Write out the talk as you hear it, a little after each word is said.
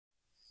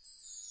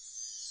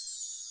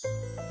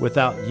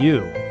Without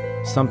you,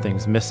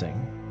 something's missing.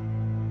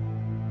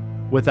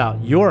 Without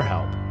your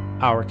help,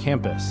 our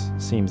campus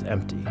seems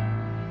empty.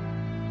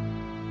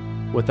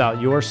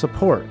 Without your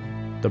support,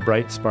 the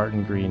bright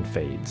Spartan green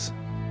fades.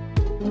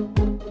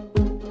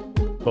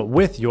 But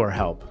with your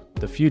help,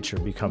 the future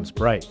becomes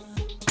bright.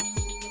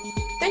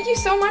 Thank you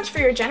so much for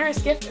your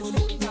generous gift of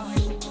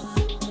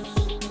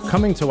 $50.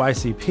 Coming to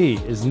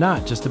YCP is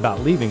not just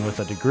about leaving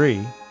with a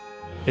degree.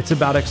 It's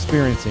about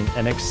experiencing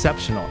an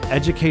exceptional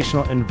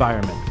educational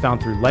environment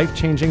found through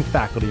life-changing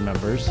faculty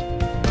members,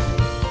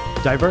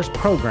 diverse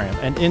program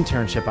and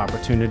internship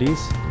opportunities,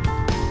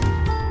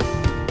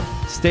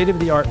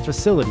 state-of-the-art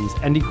facilities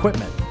and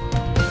equipment,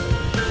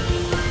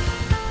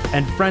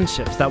 and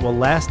friendships that will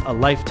last a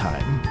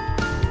lifetime.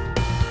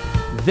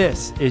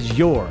 This is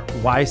your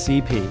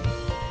YCP.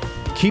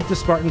 Keep the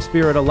Spartan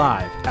spirit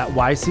alive at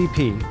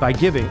YCP by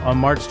giving on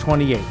March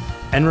 28th.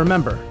 And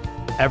remember,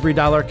 every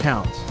dollar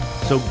counts,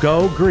 so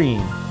go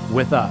green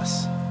with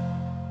us.